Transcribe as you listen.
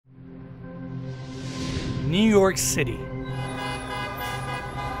New York City.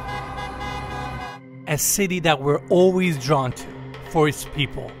 A city that we're always drawn to for its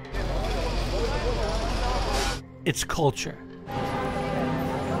people, its culture.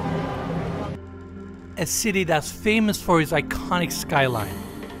 A city that's famous for its iconic skyline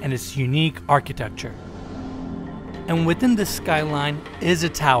and its unique architecture. And within this skyline is a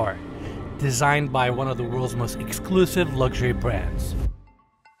tower designed by one of the world's most exclusive luxury brands.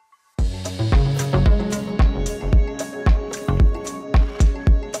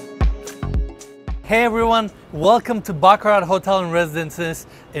 Hey everyone, welcome to Baccarat Hotel and Residences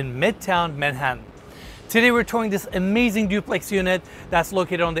in Midtown Manhattan. Today we're touring this amazing duplex unit that's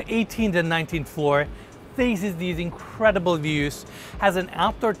located on the 18th and 19th floor, faces these incredible views, has an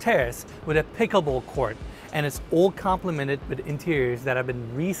outdoor terrace with a pickleball court, and it's all complemented with interiors that have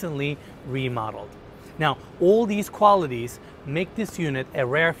been recently remodeled. Now, all these qualities make this unit a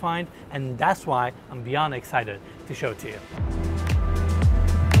rare find, and that's why I'm beyond excited to show it to you.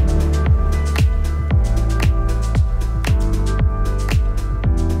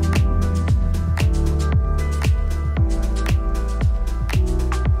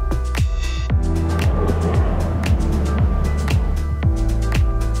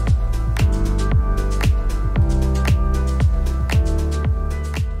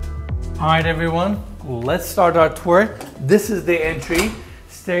 All right, everyone, let's start our tour. This is the entry.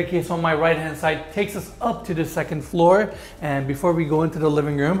 Staircase on my right-hand side takes us up to the second floor. And before we go into the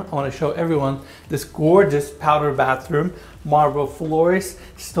living room, I want to show everyone this gorgeous powder bathroom, marble floors,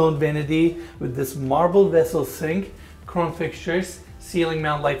 stone vanity with this marble vessel sink, chrome fixtures, ceiling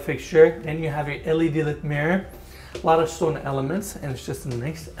mount light fixture. Then you have your LED lit mirror, a lot of stone elements, and it's just a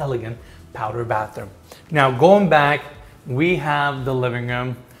nice, elegant powder bathroom. Now, going back, we have the living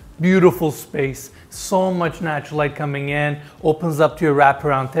room. Beautiful space, so much natural light coming in, opens up to your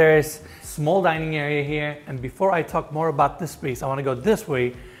wraparound terrace, small dining area here. And before I talk more about this space, I want to go this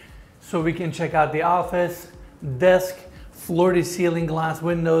way so we can check out the office, desk, floor to ceiling glass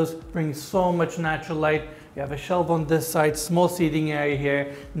windows, brings so much natural light. You have a shelf on this side, small seating area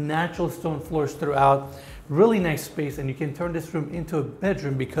here, natural stone floors throughout. Really nice space, and you can turn this room into a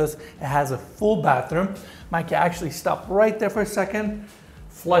bedroom because it has a full bathroom. Mike can actually stop right there for a second.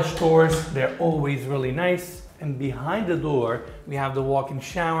 Flush doors, they're always really nice. And behind the door, we have the walk-in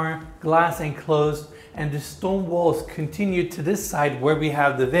shower, glass enclosed, and the stone walls continue to this side where we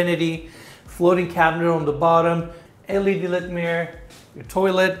have the vanity, floating cabinet on the bottom, LED lit mirror, your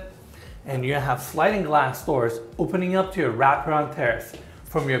toilet, and you have sliding glass doors opening up to your wraparound terrace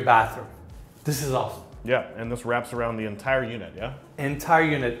from your bathroom. This is awesome. Yeah, and this wraps around the entire unit, yeah? Entire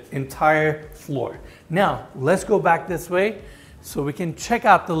unit, entire floor. Now, let's go back this way so we can check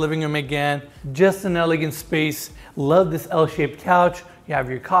out the living room again. Just an elegant space. Love this L-shaped couch. You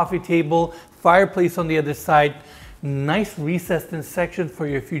have your coffee table, fireplace on the other side, nice recessed in section for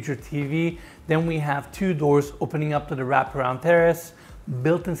your future TV. Then we have two doors opening up to the wraparound terrace.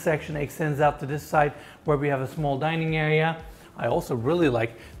 Built-in section extends out to this side where we have a small dining area. I also really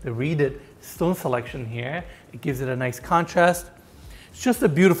like the reeded stone selection here. It gives it a nice contrast. It's just a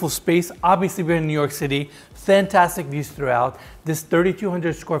beautiful space. Obviously, we're in New York City. Fantastic views throughout. This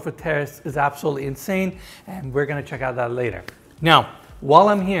 3,200 square foot terrace is absolutely insane, and we're gonna check out that later. Now, while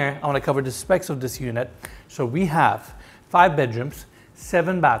I'm here, I wanna cover the specs of this unit. So we have 5 bedrooms,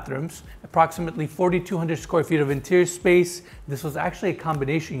 7 bathrooms, approximately 4,200 square feet of interior space. This was actually a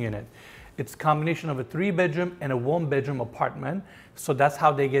combination unit. It's a combination of a 3-bedroom and a 1-bedroom apartment. So that's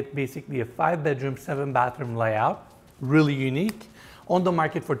how they get basically a 5-bedroom, 7-bathroom layout. Really unique. On the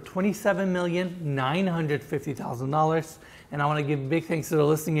market for $27,950,000. And I want to give big thanks to the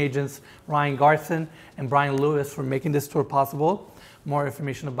listing agents, Ryan Garson and Brian Lewis, for making this tour possible. More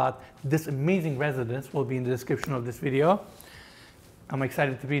information about this amazing residence will be in the description of this video. I'm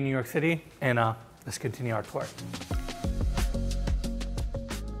excited to be in New York City, and let's continue our tour.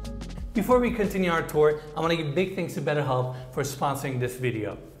 Before we continue our tour, I want to give big thanks to BetterHelp for sponsoring this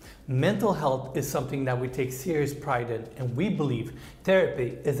video. Mental health is something that we take serious pride in, and we believe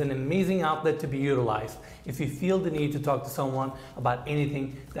therapy is an amazing outlet to be utilized if you feel the need to talk to someone about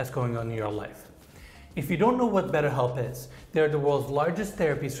anything that's going on in your life. If you don't know what BetterHelp is, they're the world's largest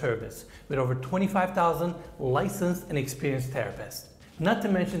therapy service with over 25,000 licensed and experienced therapists. Not to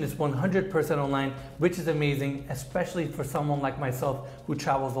mention it's 100% online, which is amazing, especially for someone like myself who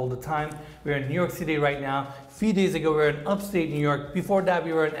travels all the time. We're in New York City right now. A few days ago, we were in upstate New York. Before that,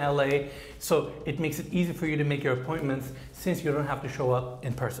 we were in LA. So it makes it easy for you to make your appointments since you don't have to show up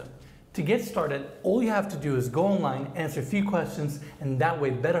in person. To get started, all you have to do is go online, answer a few questions, and that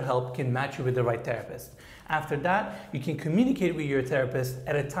way BetterHelp can match you with the right therapist. After that, you can communicate with your therapist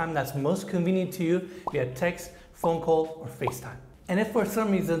at a time that's most convenient to you via text, phone call, or FaceTime. And if for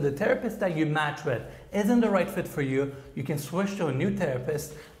some reason the therapist that you match with isn't the right fit for you, you can switch to a new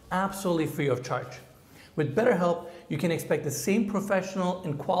therapist absolutely free of charge. With BetterHelp, you can expect the same professional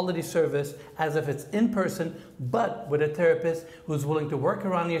and quality service as if it's in person, but with a therapist who's willing to work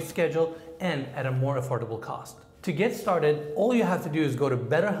around your schedule and at a more affordable cost. To get started, all you have to do is go to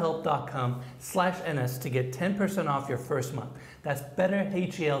betterhelp.com/ns to get 10% off your first month. That's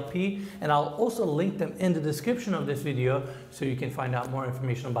BetterHelp, and I'll also link them in the description of this video so you can find out more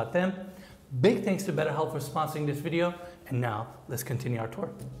information about them. Big thanks to BetterHelp for sponsoring this video, and now let's continue our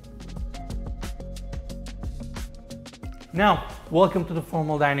tour. Now, welcome to the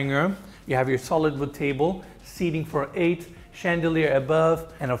formal dining room. You have your solid wood table, seating for 8, chandelier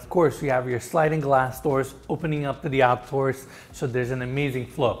above, and of course you have your sliding glass doors opening up to the outdoors, so there's an amazing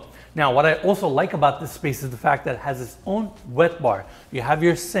flow. Now, what I also like about this space is the fact that it has its own wet bar. You have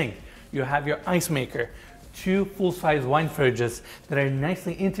your sink, you have your ice maker, 2 full-size wine fridges that are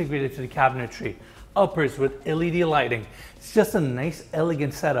nicely integrated to the cabinetry, uppers with LED lighting. It's just a nice,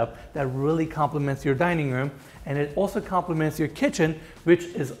 elegant setup that really complements your dining room, and it also complements your kitchen, which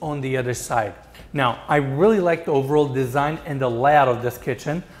is on the other side. Now, I really like the overall design and the layout of this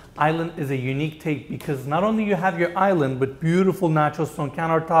kitchen. Island is a unique take because not only you have your island, but beautiful natural stone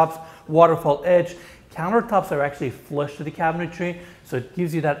countertops, waterfall edge. Countertops are actually flush to the cabinetry, so it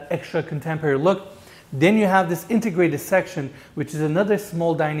gives you that extra contemporary look. Then you have this integrated section, which is another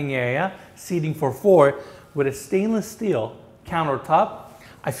small dining area, seating for 4, with a stainless steel countertop.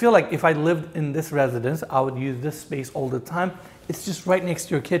 I feel like if I lived in this residence, I would use this space all the time. It's just right next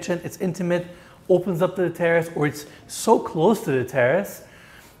to your kitchen. It's intimate, opens up to the terrace, or it's so close to the terrace.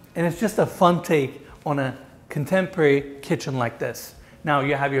 And it's just a fun take on a contemporary kitchen like this. Now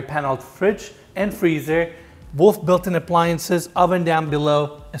you have your paneled fridge and freezer, both built-in appliances, oven down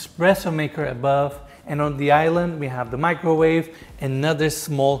below, espresso maker above, and on the island we have the microwave, another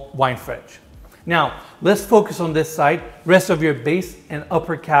small wine fridge. Now, let's focus on this side. Rest of your base and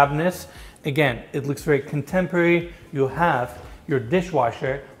upper cabinets. Again, it looks very contemporary. You have your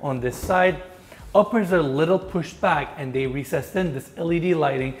dishwasher on this side. Uppers are a little pushed back and they recessed in this LED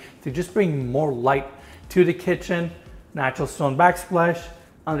lighting to just bring more light to the kitchen. Natural stone backsplash,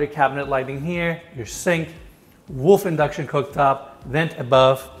 under cabinet lighting here, your sink, Wolf induction cooktop, vent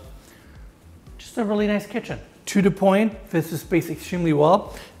above. Just a really nice kitchen. To the point, fits the space extremely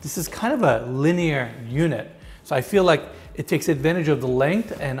well. This is kind of a linear unit, so I feel like it takes advantage of the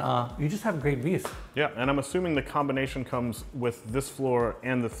length, and you just have great views. Yeah, and I'm assuming the combination comes with this floor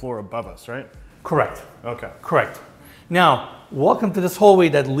and the floor above us, right? Correct. Okay. Correct. Now, welcome to this hallway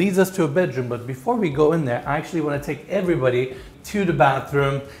that leads us to a bedroom, but before we go in there, I actually want to take everybody to the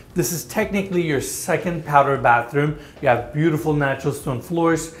bathroom. This is technically your second powder bathroom. You have beautiful natural stone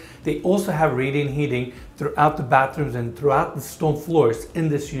floors. They also have radiant heating throughout the bathrooms and throughout the stone floors in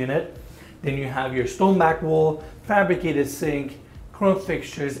this unit. Then you have your stone back wall, fabricated sink, chrome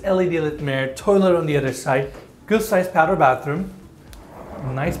fixtures, LED lit mirror, toilet on the other side. Good sized powder bathroom.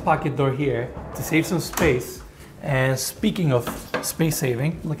 Nice pocket door here to save some space. And speaking of space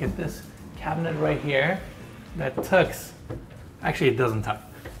saving, look at this cabinet right here that tucks. Actually, it doesn't tuck,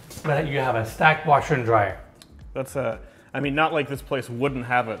 but you have a stacked washer and dryer. That's I mean, not like this place wouldn't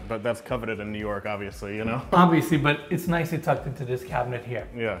have it, but that's coveted in New York, obviously, you know? Obviously, but it's nicely tucked into this cabinet here.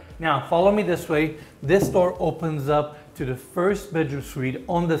 Yeah. Now, follow me this way. This door opens up to the first bedroom suite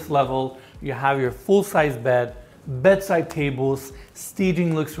on this level. You have your full-size bed, bedside tables,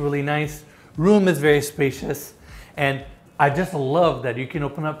 staging looks really nice. Room is very spacious. And I just love that you can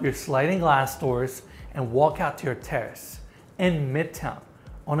open up your sliding glass doors and walk out to your terrace in Midtown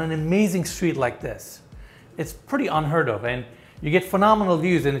on an amazing street like this. It's pretty unheard of, and you get phenomenal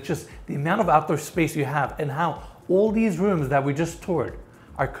views, and it's just the amount of outdoor space you have and how all these rooms that we just toured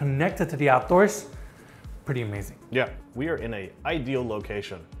are connected to the outdoors. Pretty amazing. Yeah, we are in an ideal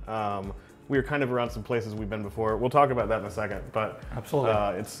location. We are kind of around some places we've been before. We'll talk about that in a second, but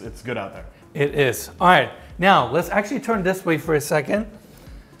absolutely, it's good out there. It is. All right, now let's actually turn this way for a second.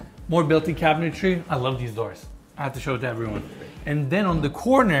 More built-in cabinetry. I love these doors. I have to show it to everyone. And then on the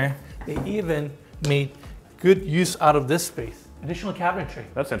corner, they even made good use out of this space. Additional cabinetry.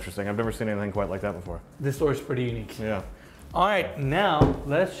 That's interesting. I've never seen anything quite like that before. This door is pretty unique. Yeah. All right, now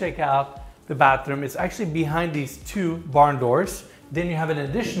let's check out the bathroom. It's actually behind these 2 barn doors. Then you have an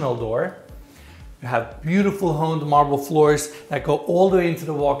additional door. You have beautiful honed marble floors that go all the way into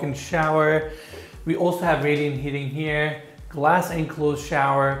the walk-in shower. We also have radiant heating here, glass enclosed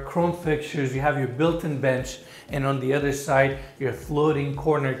shower, chrome fixtures. You have your built-in bench, and on the other side, your floating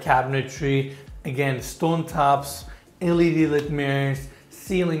corner cabinetry. Again, stone tops, LED lit mirrors,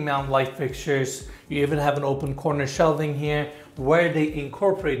 ceiling mount light fixtures. You even have an open corner shelving here where they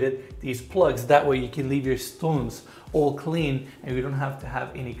incorporated these plugs. That way you can leave your stones all clean and you don't have to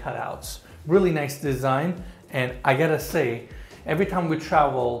have any cutouts. Really nice design. And I gotta say, every time we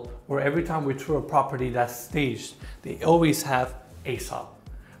travel or every time we tour a property that's staged, they always have Aesop.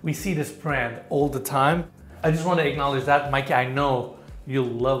 We see this brand all the time. I just want to acknowledge that. Mikey, I know you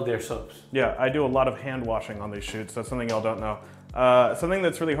love their soaps. Yeah, I do a lot of hand washing on these shoots. That's something y'all don't know. Something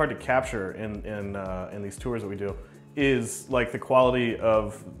that's really hard to capture in these tours that we do is like the quality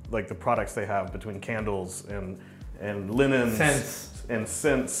of like the products they have between candles and linens and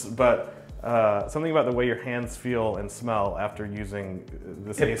scents, but something about the way your hands feel and smell after using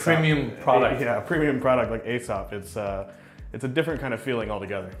this a premium product. Yeah, a premium product like Aesop. It's a different kind of feeling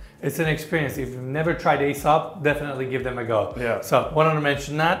altogether. It's an experience. If you've never tried Aesop, definitely give them a go. Yeah. So wanted to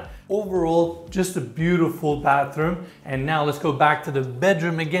mention that. Overall, just a beautiful bathroom. And now let's go back to the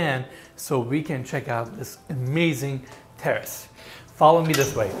bedroom again so we can check out this amazing terrace. Follow me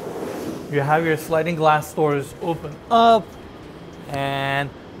this way. You have your sliding glass doors open up and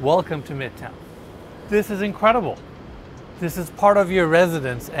welcome to Midtown. This is incredible. This is part of your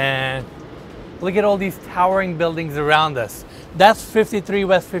residence and look at all these towering buildings around us. That's 53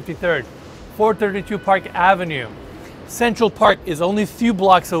 West 53rd, 432 Park Avenue. Central Park is only a few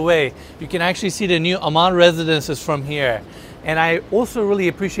blocks away. You can actually see the new Amman residences from here. And I also really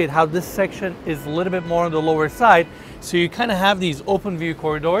appreciate how this section is a little bit more on the lower side. So you kind of have these open view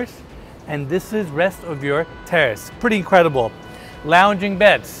corridors and this is rest of your terrace. Pretty incredible. Lounging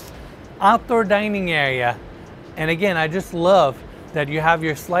beds, outdoor dining area. And again, I just love that you have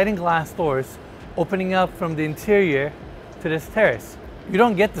your sliding glass doors opening up from the interior to this terrace. You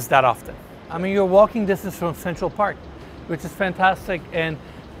don't get this that often. I mean, you're walking distance from Central Park, which is fantastic. And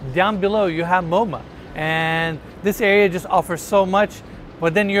down below you have MoMA. And this area just offers so much,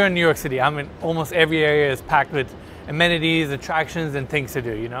 but then you're in New York City. I mean, almost every area is packed with amenities, attractions, and things to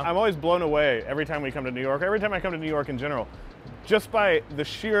do, you know? I'm always blown away every time we come to New York, every time I come to New York in general, just by the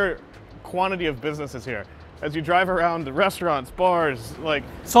sheer quantity of businesses here. As you drive around the restaurants, bars, like...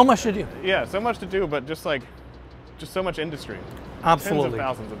 So much to do. Yeah, so much to do, but just so much industry. Absolutely. Tens of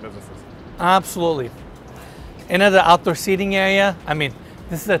thousands of businesses. Absolutely. Another outdoor seating area. I mean,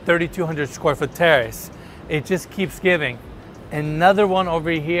 this is a 3,200 square foot terrace. It just keeps giving. Another one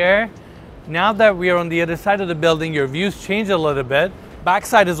over here. Now that we are on the other side of the building, your views change a little bit.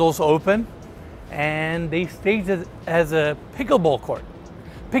 Backside is also open, and they staged it as a pickleball court.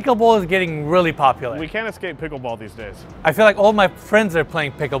 Pickleball is getting really popular. We can't escape pickleball these days. I feel like all my friends are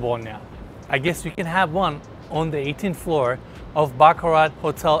playing pickleball now. I guess you can have one on the 18th floor of Baccarat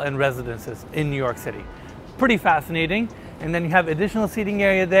Hotel and Residences in New York City. Pretty fascinating. And then you have additional seating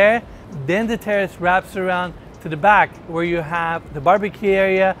area there. Then the terrace wraps around to the back where you have the barbecue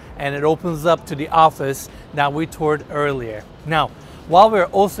area and it opens up to the office that we toured earlier. Now, while we're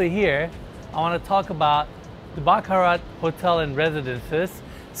also here, I want to talk about the Baccarat Hotel and Residences.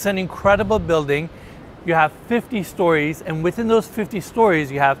 It's an incredible building. You have 50 stories, and within those 50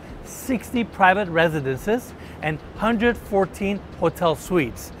 stories, you have 60 private residences and 114 hotel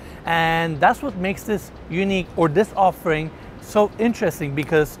suites. And that's what makes this unique, or this offering, so interesting,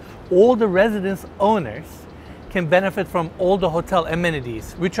 because all the residence owners can benefit from all the hotel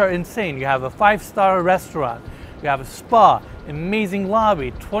amenities, which are insane. You have a 5-star restaurant, you have a spa, amazing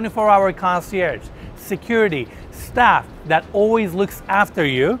lobby, 24-hour concierge, security, staff that always looks after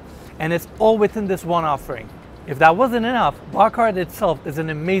you, and it's all within this one offering. If that wasn't enough, Baccarat itself is an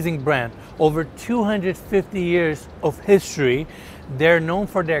amazing brand. Over 250 years of history. They're known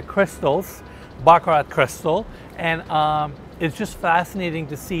for their crystals, Baccarat crystal, and it's just fascinating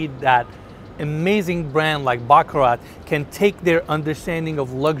to see that amazing brand like Baccarat can take their understanding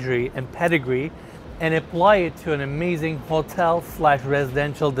of luxury and pedigree and apply it to an amazing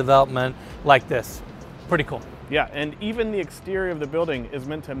hotel/residential development like this. Pretty cool. Yeah, and even the exterior of the building is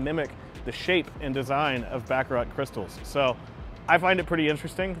meant to mimic the shape and design of Baccarat crystals. So I find it pretty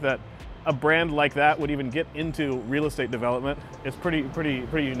interesting that a brand like that would even get into real estate development. It's pretty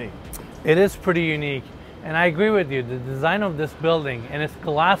unique. It is pretty unique. And I agree with you. The design of this building and its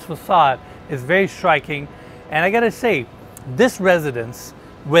glass facade is very striking. And I gotta say, this residence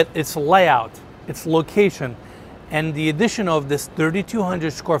with its layout, its location, and the addition of this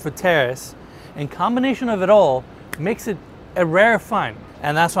 3,200 square foot terrace, and combination of it all makes it a rare find.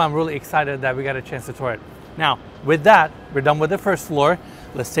 And that's why I'm really excited that we got a chance to tour it. Now, with that, we're done with the first floor.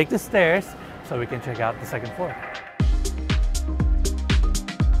 Let's take the stairs so we can check out the second floor.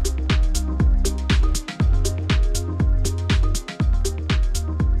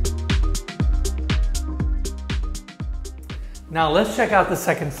 Now let's check out the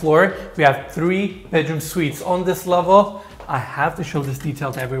second floor. We have 3 bedroom suites on this level. I have to show this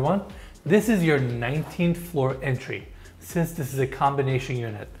detail to everyone. This is your 19th floor entry, since this is a combination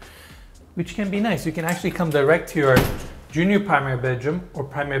unit, which can be nice. You can actually come direct to your junior primary bedroom or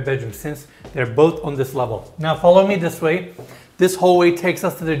primary bedroom, since they're both on this level. Now follow me this way. This hallway takes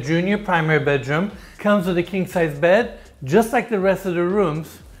us to the junior primary bedroom. Comes with a king size bed. Just like the rest of the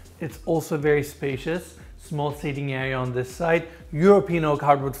rooms, it's also very spacious. Small seating area on this side, European oak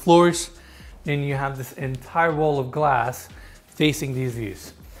hardwood floors. Then you have this entire wall of glass facing these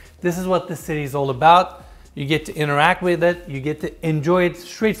views. This is what the city is all about. You get to interact with it. You get to enjoy it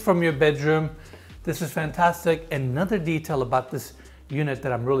straight from your bedroom. This is fantastic. Another detail about this unit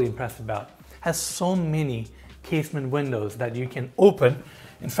that I'm really impressed about, has so many casement windows that you can open.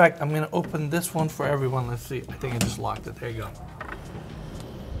 In fact, I'm gonna open this one for everyone. Let's see, I think I just locked it. There you go.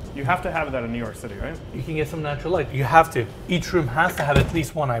 You have to have that in New York City, right? You can get some natural light. You have to. Each room has to have at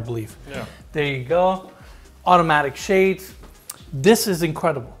least one, I believe. Yeah. There you go. Automatic shades. This is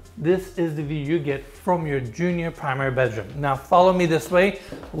incredible. This is the view you get from your junior primary bedroom. Now follow me this way.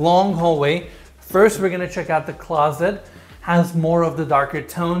 Long hallway. First, we're gonna check out the closet. Has more of the darker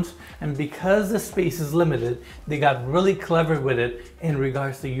tones, and because the space is limited, they got really clever with it in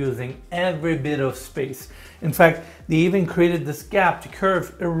regards to using every bit of space. In fact, they even created this gap to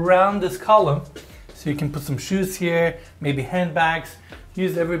curve around this column, so you can put some shoes here, maybe handbags,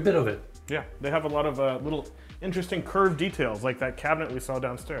 use every bit of it. Yeah, they have a lot of little interesting curved details, like that cabinet we saw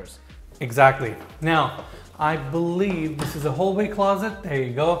downstairs. Exactly. Now, I believe this is a hallway closet. There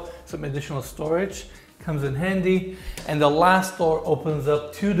you go, some additional storage. Comes in handy. And the last door opens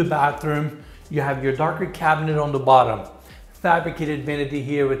up to the bathroom. You have your darker cabinet on the bottom. Fabricated vanity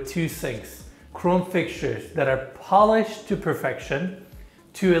here with 2 sinks. Chrome fixtures that are polished to perfection.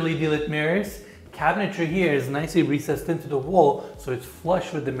 2 LED lit mirrors. Cabinetry here is nicely recessed into the wall, so it's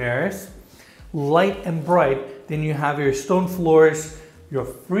flush with the mirrors. Light and bright. Then you have your stone floors, your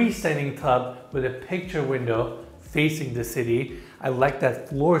freestanding tub with a picture window facing the city. I like that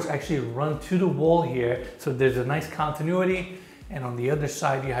floors actually run to the wall here, so there's a nice continuity. And on the other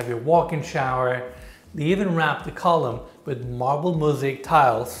side, you have your walk-in shower. They even wrap the column with marble mosaic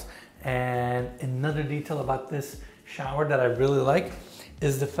tiles. And another detail about this shower that I really like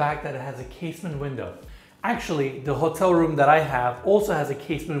is the fact that it has a casement window. Actually, the hotel room that I have also has a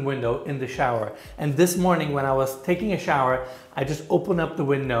casement window in the shower. And this morning when I was taking a shower, I just opened up the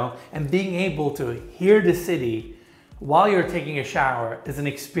window, and being able to hear the city while you're taking a shower is an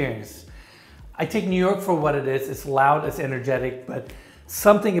experience. I take New York for what it is. It's loud, it's energetic, but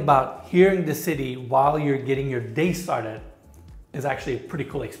something about hearing the city while you're getting your day started is actually a pretty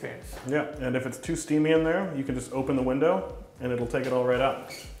cool experience. Yeah, and if it's too steamy in there, you can just open the window and it'll take it all right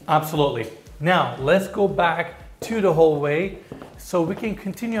out. Absolutely. Now, let's go back to the hallway so we can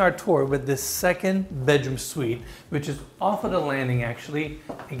continue our tour with this second bedroom suite, which is off of the landing actually.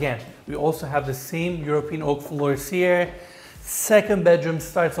 Again, we also have the same European oak floors here. Second bedroom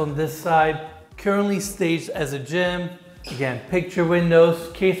starts on this side, currently staged as a gym. Again, picture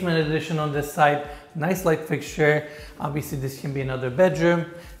windows, casement addition on this side, nice light fixture. Obviously this can be another bedroom.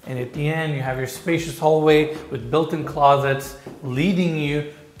 And at the end, you have your spacious hallway with built-in closets leading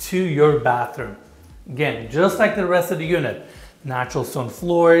you to your bathroom. Again, just like the rest of the unit, natural stone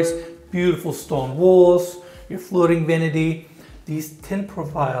floors, beautiful stone walls, your floating vanity. These tin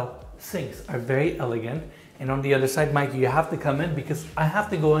profile sinks are very elegant. And on the other side, Mike, you have to come in because I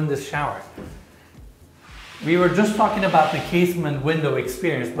have to go in this shower. We were just talking about the casement window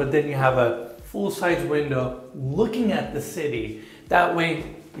experience, but then you have a full-size window looking at the city. That way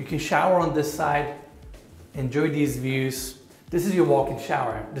you can shower on this side, enjoy these views. This is your walk-in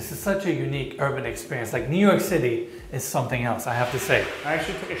shower. This is such a unique urban experience. Like New York City is something else, I have to say. I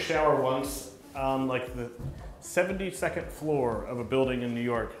actually took a shower once on like the 72nd floor of a building in New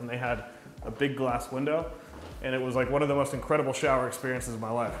York, and they had a big glass window, and it was like one of the most incredible shower experiences of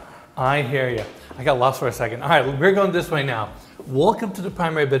my life. I hear you. I got lost for a second. All right, we're going this way now. Welcome to the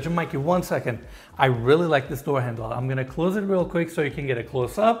primary bedroom. Mikey, 1 second. I really like this door handle. I'm gonna close it real quick so you can get a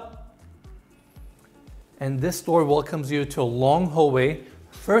close up. And this door welcomes you to a long hallway.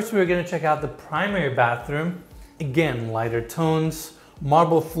 First, we're gonna check out the primary bathroom. Again, lighter tones,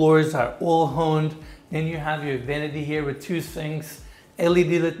 marble floors are all honed. Then you have your vanity here with 2 sinks,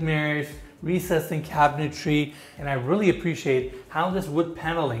 LED lit mirrors, recessed in cabinetry, and I really appreciate how this wood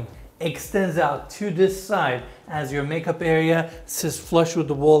paneling extends out to this side as your makeup area, sits flush with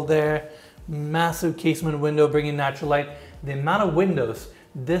the wall there, massive casement window bringing natural light. The amount of windows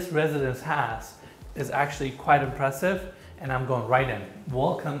this residence has is actually quite impressive, and I'm going right in.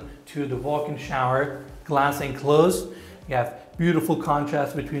 Welcome to the walk-in shower, glass enclosed. You have beautiful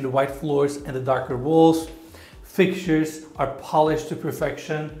contrast between the white floors and the darker walls. Fixtures are polished to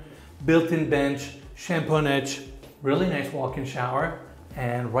perfection. Built-in bench, shampoo niche, really nice walk-in shower.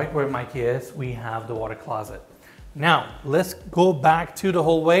 And right where Mikey is, we have the water closet. Now, let's go back to the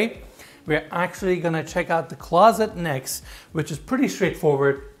hallway. We're actually gonna check out the closet next, which is pretty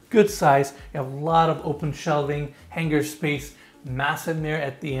straightforward, good size. You have a lot of open shelving, hanger space, massive mirror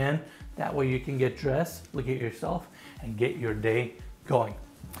at the end. That way you can get dressed, look at yourself, and get your day going.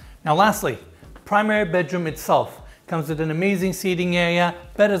 Now lastly, primary bedroom itself comes with an amazing seating area.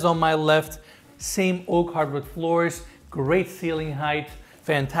 Bed is on my left, same oak hardwood floors, great ceiling height,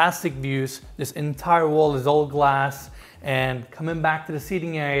 fantastic views. This entire wall is all glass. And coming back to the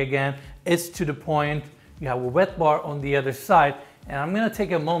seating area again, it's to the point. You have a wet bar on the other side. And I'm gonna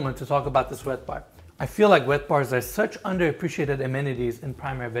take a moment to talk about this wet bar. I feel like wet bars are such underappreciated amenities in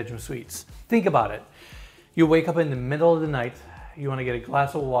primary bedroom suites. Think about it. You wake up in the middle of the night, you wanna get a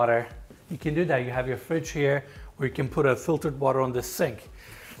glass of water. You can do that. You have your fridge here, or you can put a filtered water on the sink.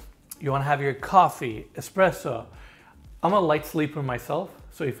 You wanna have your coffee, espresso. I'm a light sleeper myself,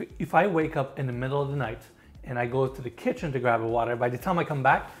 so if I wake up in the middle of the night and I go to the kitchen to grab a water, by the time I come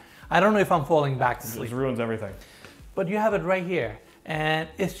back, I don't know if I'm falling back to sleep. It just ruins everything. But you have it right here, and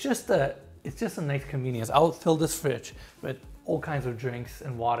it's just a nice convenience. I'll fill this fridge with all kinds of drinks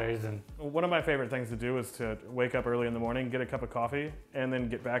and waters. And one of my favorite things to do is to wake up early in the morning, get a cup of coffee, and then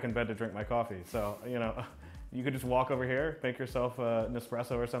get back in bed to drink my coffee. So, you know, you could just walk over here, make yourself an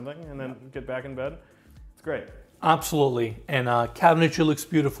espresso or something, and then get back in bed. It's great. Absolutely, and cabinetry looks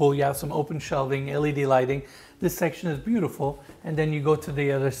beautiful. You have some open shelving, LED lighting. This section is beautiful. And then you go to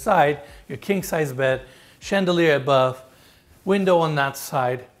the other side, your king size bed, chandelier above, window on that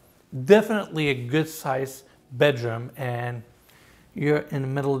side. Definitely a good size bedroom, and you're in the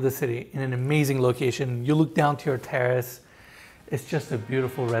middle of the city in an amazing location. You look down to your terrace. It's just a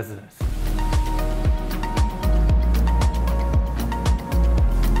beautiful residence.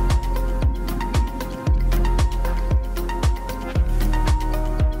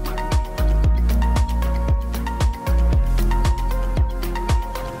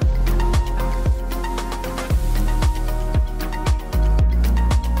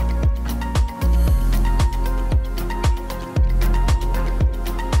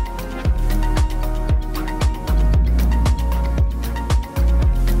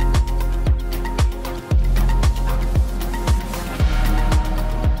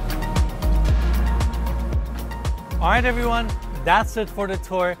 All right, everyone, that's it for the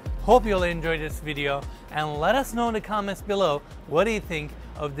tour. Hope you'll enjoy this video, and let us know in the comments below, what do you think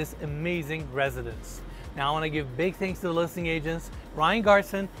of this amazing residence? Now, I want to give big thanks to the listing agents, Ryan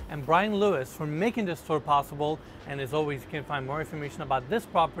Garson and Brian Lewis, for making this tour possible. And as always, you can find more information about this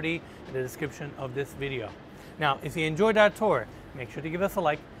property in the description of this video. Now, if you enjoyed our tour, make sure to give us a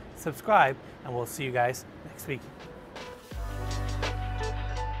like, subscribe, and we'll see you guys next week.